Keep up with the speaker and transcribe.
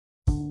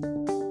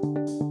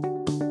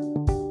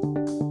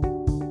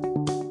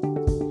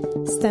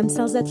Stem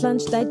Cells at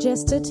Lunch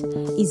Digested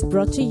is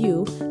brought to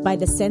you by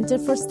the Centre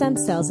for Stem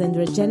Cells and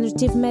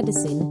Regenerative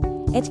Medicine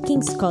at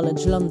King's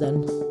College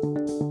London.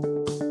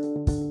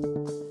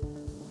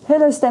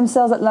 Hello Stem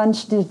Cells at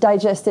Lunch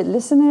Digested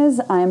listeners,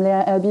 I'm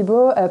Léa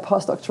Herbibo, a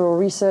postdoctoral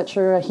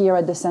researcher here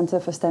at the Centre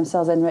for Stem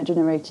Cells and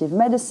Regenerative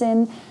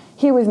Medicine.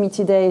 Here with me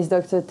today is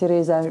Dr.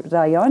 Teresa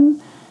Rayon,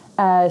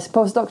 a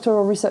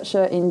postdoctoral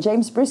researcher in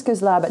James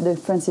Briscoe's lab at the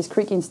Francis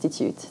Crick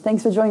Institute.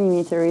 Thanks for joining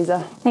me,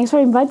 Teresa. Thanks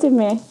for inviting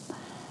me.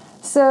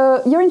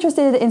 So you're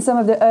interested in some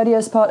of the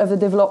earliest part of the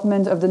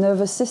development of the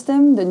nervous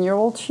system, the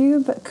neural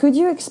tube. Could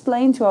you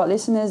explain to our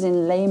listeners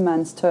in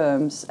layman's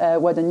terms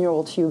what a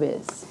neural tube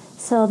is?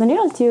 So the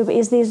neural tube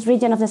is this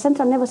region of the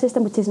central nervous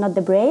system which is not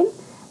the brain,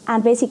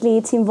 and basically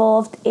it's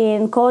involved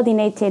in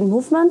coordinating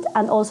movement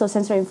and also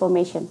sensory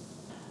information.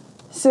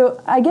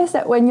 So I guess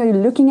that when you're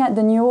looking at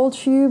the neural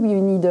tube, you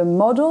need a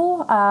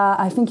model.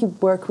 I think you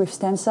work with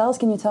stem cells.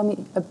 Can you tell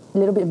me a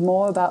little bit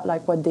more about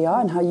what they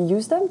are and how you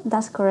use them?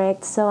 That's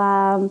correct.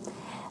 So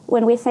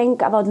when we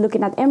think about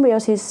looking at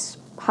embryos, it's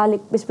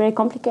very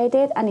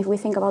complicated, and if we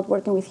think about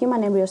working with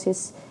human embryos,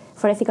 it's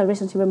for ethical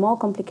reasons even more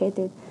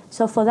complicated.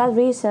 So for that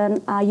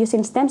reason,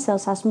 using stem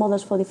cells as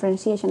models for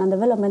differentiation and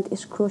development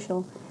is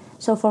crucial.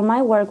 So for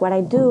my work, what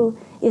I do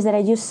is that I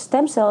use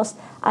stem cells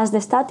as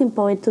the starting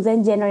point to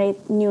then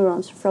generate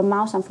neurons from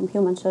mouse and from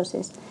human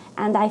sources.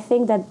 And I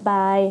think that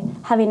by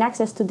having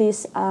access to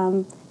these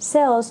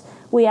cells,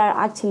 we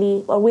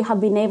have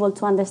been able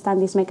to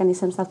understand these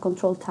mechanisms that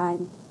control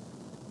time.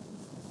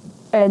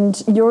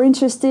 And you're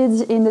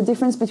interested in the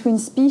difference between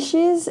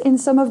species in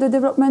some of the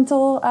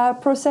developmental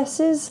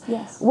processes?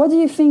 Yes. What do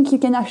you think you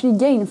can actually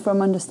gain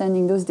from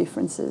understanding those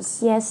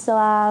differences? Yes,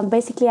 so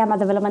basically I'm a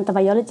developmental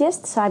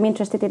biologist, so I'm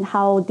interested in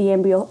how the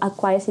embryo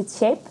acquires its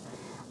shape.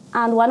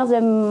 And one of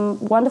the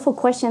wonderful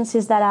questions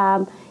is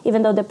that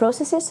even though the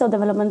processes, so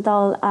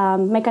developmental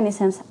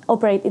mechanisms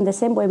operate in the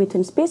same way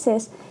between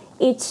species,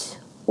 each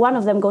one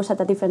of them goes at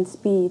a different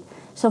speed.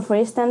 So for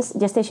instance,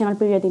 gestational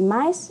period in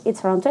mice,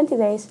 it's around 20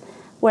 days,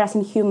 whereas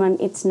in human,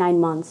 it's 9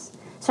 months.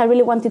 So I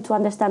really wanted to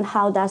understand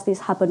how does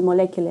this happen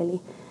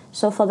molecularly.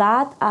 So for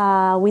that,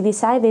 we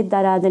decided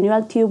that the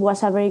neural tube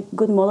was a very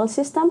good model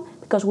system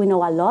because we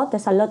know a lot.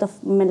 There's a lot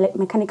of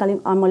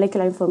mechanical and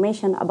molecular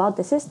information about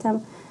the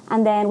system.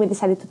 And then we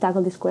decided to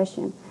tackle this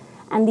question.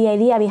 And the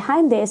idea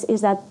behind this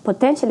is that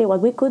potentially what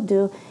we could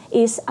do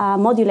is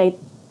modulate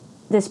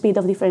the speed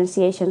of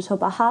differentiation. So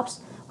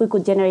perhaps we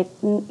could generate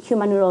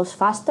human neurons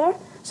faster,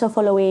 so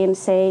following,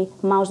 say,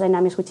 mouse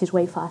dynamics, which is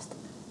way faster.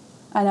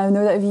 And I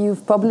know that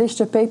you've published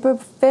a paper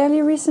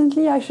fairly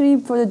recently, actually,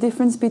 for the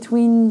difference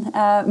between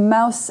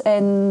mouse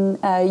and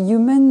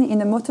human in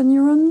the motor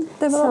neuron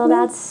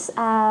development.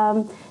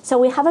 So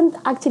we haven't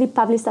actually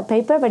published a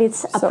paper, but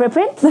it's a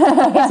preprint.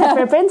 It's a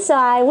preprint, so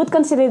I would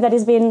consider that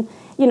it's been,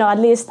 at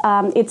least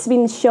it's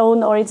been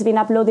shown or it's been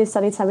uploaded,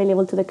 so it's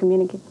available to the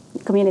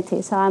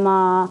community. So I'm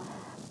a,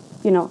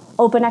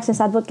 open access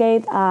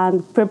advocate,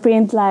 and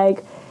preprints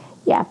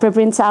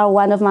are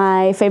one of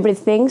my favorite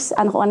things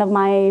and one of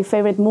my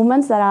favorite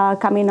movements that are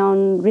coming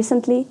on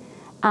recently.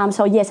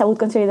 So yes, I would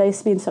consider that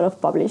it's been sort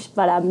of published,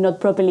 but I'm not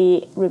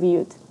properly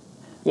reviewed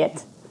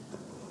yet.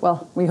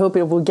 Well, we hope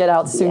it will get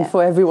out soon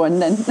for everyone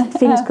then.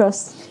 Fingers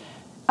crossed.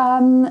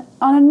 On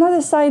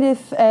another side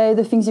of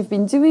the things you've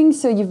been doing,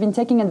 so you've been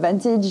taking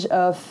advantage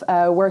of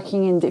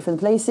working in different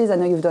places. I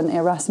know you've done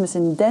Erasmus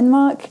in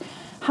Denmark.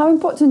 How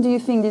important do you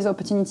think these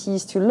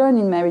opportunities to learn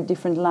in many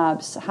different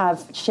labs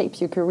have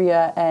shaped your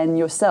career and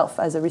yourself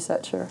as a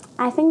researcher?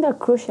 I think they're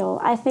crucial.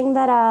 I think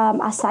that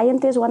as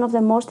scientists, one of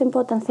the most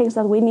important things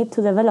that we need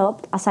to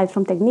develop, aside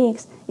from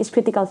techniques, is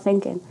critical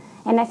thinking.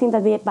 And I think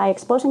that by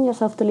exposing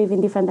yourself to live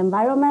in different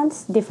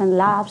environments, different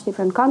labs,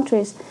 different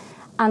countries,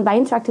 and by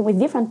interacting with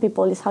different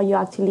people is how you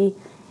actually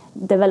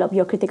develop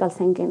your critical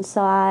thinking.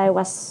 So I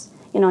was...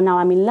 now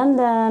I'm in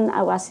London,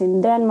 I was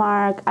in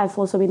Denmark, I've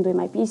also been doing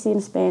my PhD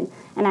in Spain,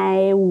 and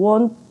I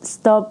won't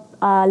stop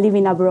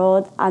living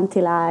abroad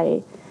until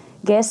I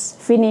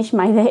finish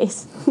my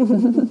days.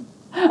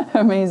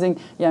 Amazing.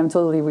 Yeah, I'm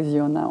totally with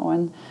you on that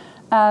one.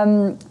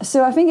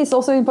 So I think it's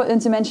also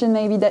important to mention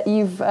maybe that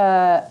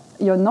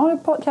you're not a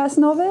podcast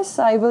novice.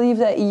 I believe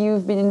that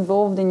you've been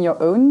involved in your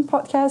own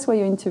podcast where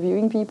you're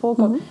interviewing people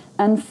called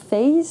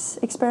Unphase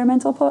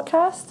Experimental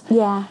Podcast.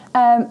 Yeah.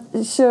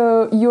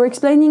 So you're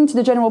explaining to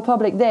the general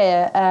public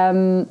there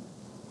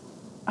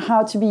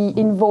how to be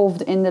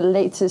involved in the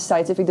latest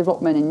scientific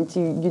development and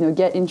to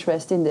get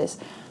interest in this.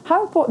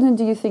 How important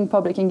do you think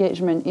public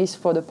engagement is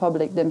for the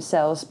public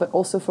themselves, but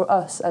also for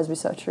us as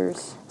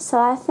researchers? So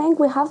I think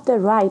we have the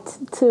right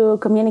to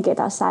communicate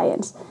our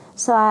science.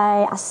 So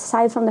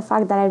aside from the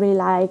fact that I really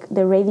like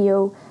the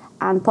radio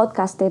and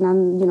podcasting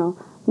and,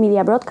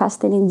 media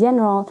broadcasting in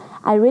general,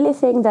 I really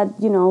think that,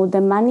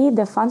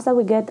 the funds that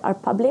we get are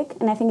public,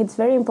 and I think it's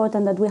very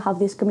important that we have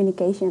this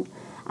communication.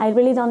 I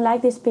really don't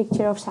like this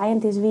picture of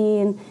scientists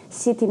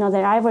sitting on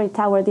their ivory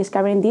tower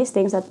discovering these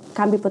things that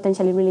can be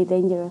potentially really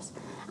dangerous.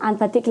 And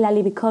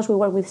particularly because we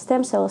work with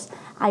stem cells,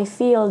 I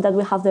feel that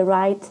we have the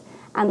right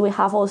and we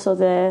have also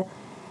the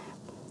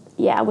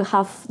yeah, we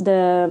have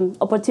the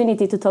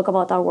opportunity to talk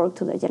about our work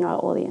to the general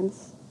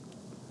audience.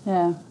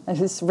 Yeah,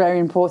 this is very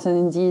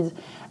important indeed.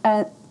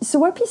 So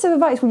what piece of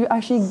advice would you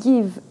actually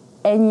give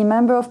any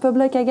member of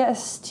public, I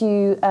guess,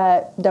 to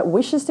that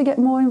wishes to get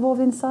more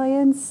involved in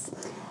science?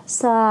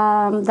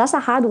 So that's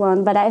a hard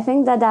one, but I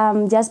think that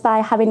just by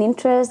having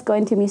interest,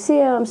 going to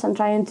museums and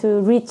trying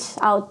to reach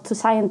out to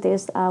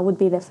scientists would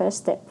be the first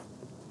step.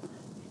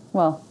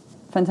 Well,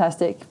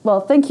 fantastic.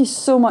 Well, thank you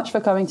so much for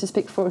coming to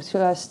speak to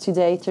us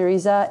today,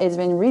 Teresa. It's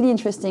been really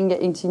interesting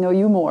getting to know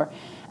you more.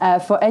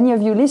 For any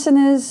of you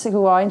listeners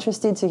who are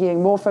interested in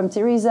hearing more from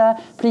Teresa,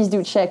 please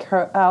do check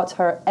out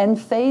her End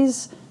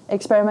Phase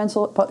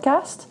experimental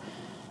podcast.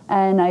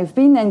 And I've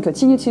been and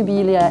continue to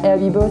be Leah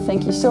Herbibo.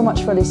 Thank you so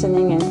much for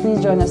listening, and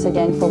please join us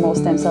again for more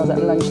Stem Cells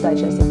at Lunch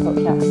Digested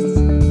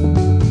podcasts.